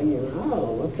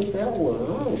 oh, look at that one.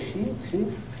 Oh, she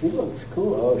looks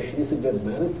cool. Oh, she's a good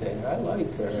meditator. I like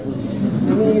her.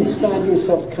 And then you find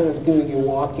yourself kind of doing your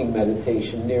walking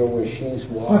meditation near where she's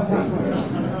walking.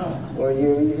 Or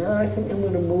I think I'm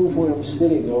going to move where I'm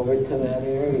sitting over to that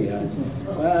area.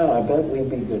 Wow, I bet we'd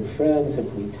be good friends if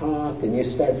we talked. And you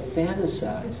start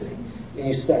fantasizing. And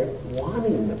you start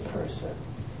wanting the person.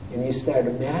 And you start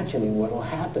imagining what will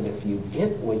happen if you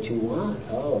get what you want.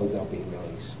 Oh, they'll be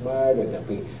really smart, or they'll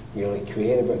be really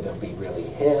creative, or they'll be really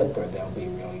hip, or they'll be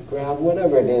really ground,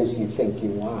 whatever it is you think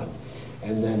you want.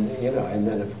 And then, and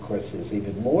then of course there's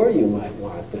even more you might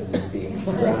want than being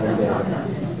grounded.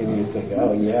 And you think,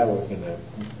 oh yeah, we're going to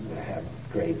have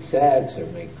great sex, or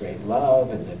make great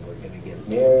love, and then we're going to get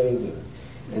married.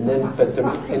 And then,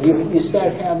 you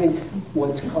start having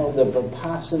what's called the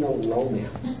Vipassana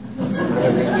romance on a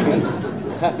retreat.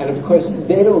 And of course,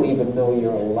 they don't even know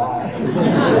you're alive.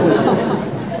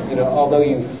 Although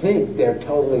you think they're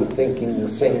totally thinking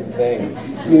the same thing.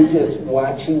 You're just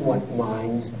watching what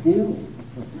minds do.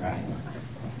 Right?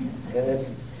 And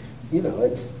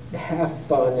it's half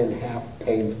fun and half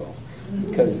painful,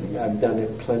 because I've done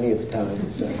it plenty of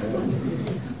times.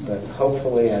 But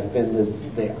hopefully I've been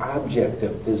the object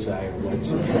of desire once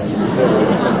or twice.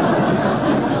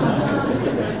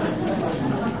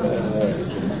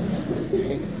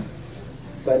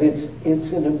 But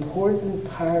it's an important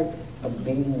part of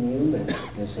being human,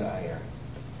 desire.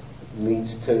 It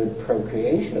leads to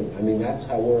procreation. I mean, that's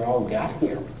how we're all got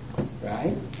here,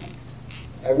 right?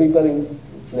 Everybody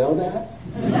know that?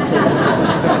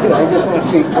 I just want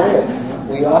to be clear.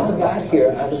 We all got here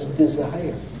out of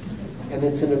desire. And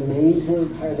it's an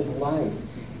amazing part of life,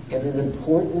 and an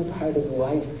important part of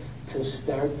life to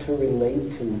start to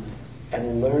relate to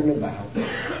and learn about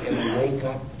and wake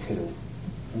up to.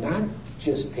 Not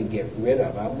just to get rid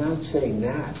of. I'm not saying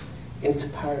that. It's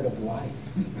part of life.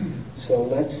 So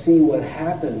let's see what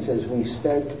happens as we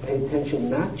start to pay attention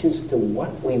not just to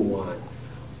what we want,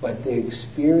 but the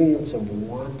experience of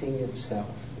wanting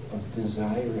itself, of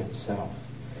desire itself.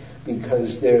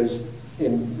 Because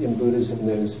in Buddhism,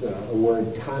 there's a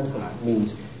word tanha. It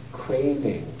means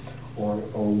craving, or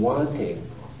wanting,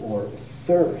 or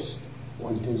thirst,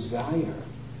 or desire.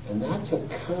 And that's a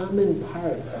common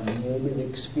part of human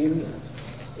experience.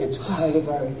 It's part of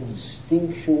our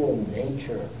instinctual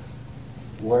nature.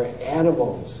 We're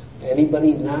animals.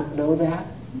 Anybody not know that?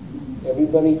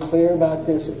 Everybody clear about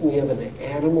this? We have an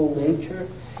animal nature,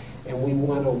 and we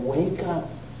want to wake up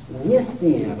with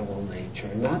the animal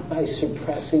nature, not by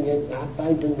suppressing it, not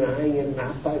by denying it,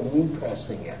 not by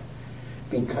repressing it.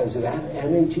 Because that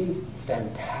energy,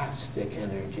 fantastic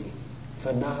energy,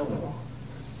 phenomenal.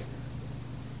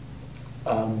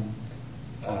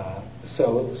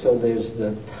 So there's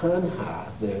the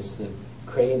tanha, there's the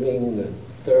craving, the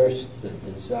thirst, the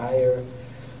desire,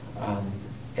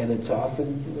 and it's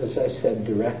often, as I said,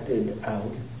 directed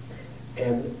out,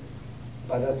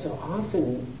 but it's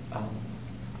often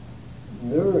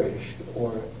nourished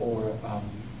or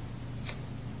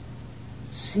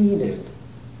seeded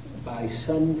by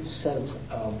some sense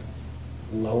of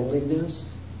loneliness,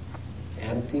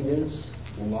 emptiness,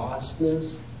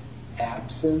 lostness,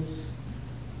 absence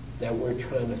that we're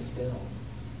trying to fill.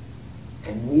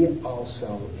 And we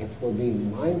also, if we're being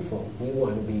mindful, we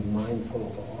want to be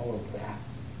mindful of all of that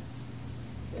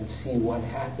and see what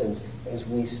happens as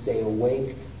we stay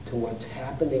awake to what's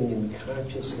happening in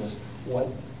consciousness, what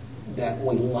that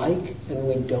we like and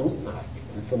we don't like.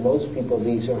 And for most people,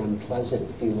 these are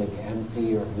unpleasant, feeling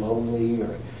empty or lonely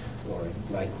or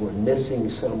like we're missing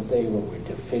something, or we're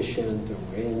deficient, or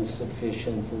we're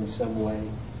insufficient in some way.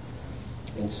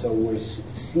 And so we're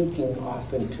seeking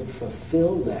often to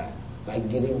fulfill that by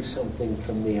getting something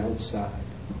from the outside.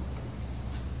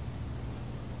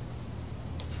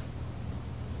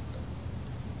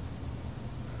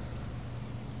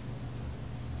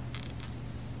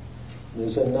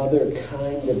 There's another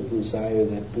kind of desire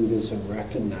that Buddhism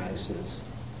recognizes,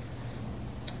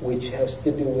 which has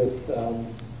to do with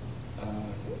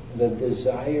the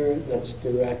desire that's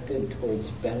directed towards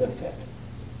benefit,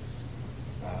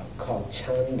 called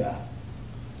chanda.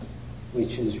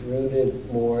 which is rooted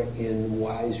more in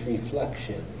wise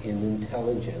reflection, in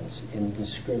intelligence, in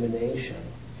discrimination,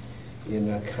 in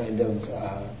a kind of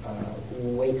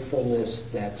wakefulness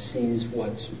that sees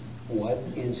what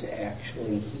is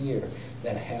actually here,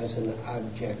 that has an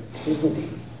objectivity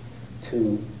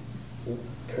to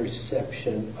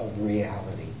perception of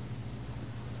reality.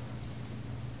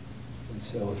 And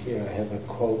so here I have a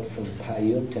quote from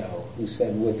Payutto, who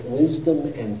said, "With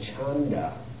wisdom and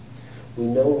chanda, we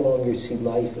no longer see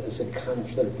life as a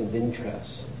conflict of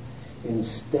interests.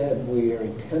 Instead, we are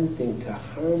attempting to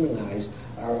harmonize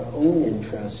our own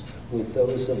interests with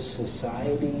those of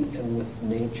society and with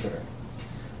nature.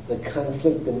 The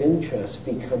conflict of interest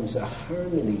becomes a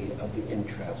harmony of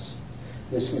interests.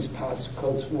 This is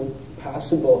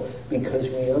possible because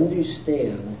we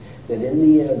understand that in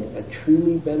the end, a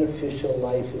truly beneficial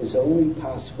life is only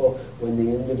possible when the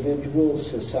individual,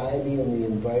 society, and the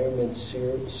environment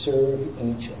serve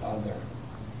each other."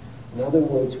 In other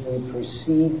words, we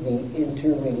perceive the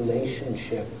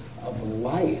interrelationship of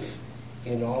life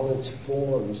in all its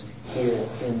forms here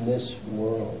in this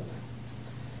world.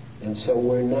 And so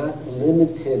we're not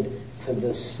limited to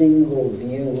the single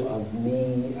view of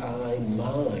me, I,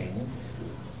 mine.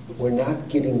 We're not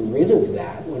getting rid of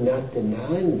that, we're not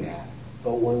denying that,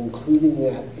 but we're including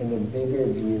that in a bigger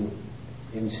view,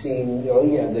 in seeing, oh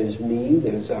yeah, there's me,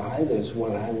 there's I, there's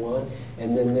what I want,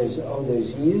 and then there's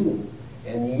you,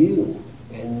 and you,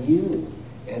 and you,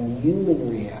 and human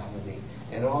reality,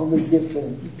 and all the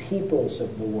different peoples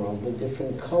of the world, the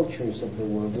different cultures of the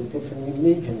world, the different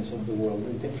religions of the world,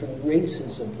 the different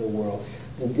races of the world,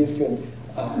 the different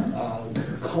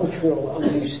cultural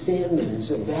understandings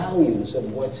of values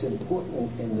of what's important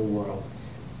in the world,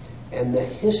 and the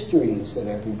histories of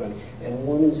everybody. And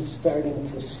one is starting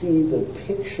to see the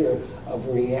picture of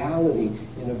reality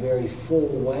in a very full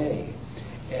way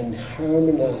and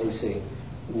harmonizing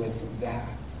with that.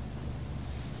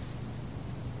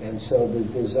 And so the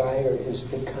desire is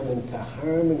to come into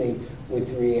harmony with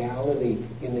reality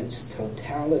in its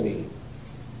totality,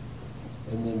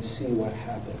 and then see what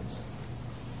happens.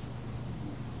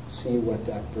 See what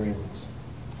that brings.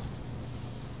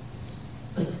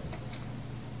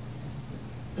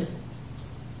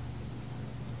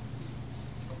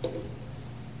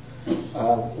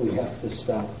 We have to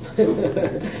stop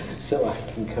so I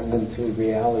can come into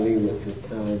reality with the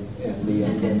time and the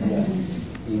end of the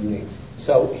evening.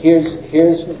 So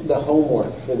here's the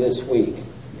homework for this week.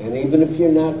 And even if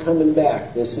you're not coming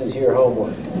back, this is your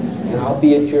homework. And I'll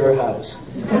be at your house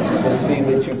to see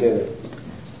that you did it.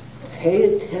 Pay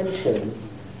attention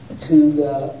to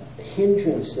the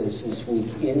hindrances this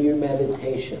week in your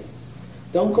meditation.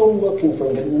 Don't go looking for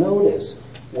them, but notice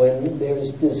when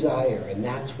there's desire, and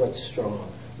that's what's strong.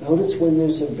 Notice when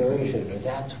there's aversion, or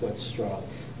that's what's strong.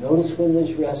 Notice when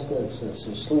there's restlessness,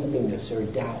 or sleepiness, or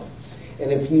doubt.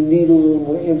 And if you need a little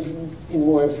more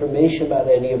information about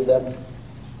any of them,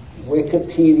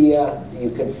 Wikipedia,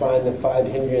 you can find the 5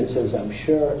 hindrances, I'm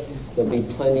sure. There'll be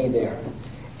plenty there.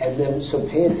 And then, so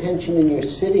pay attention in your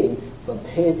sitting, but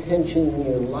pay attention in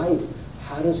your life.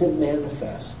 How does it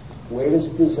manifest? Where does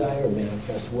desire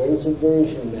manifest? Where does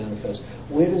aversion manifest?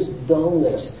 Where does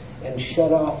dullness and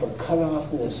shut off or cut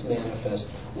offness manifest?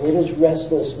 Where does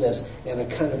restlessness and a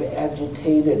kind of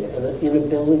agitated and an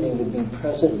inability to be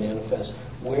present manifest?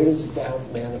 Where does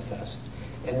doubt manifest?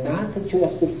 And not that you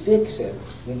have to fix it,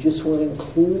 you just want to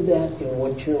include that in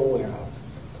what you're aware of.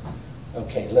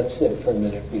 Okay, let's sit for a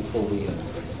minute before we end.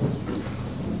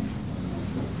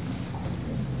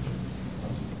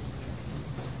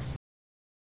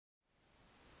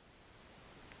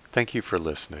 Thank you for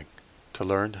listening. To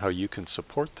learn how you can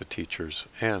support the teachers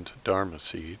and Dharma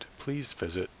Seed, please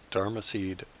visit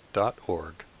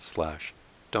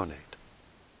dharmaseed.org/donate.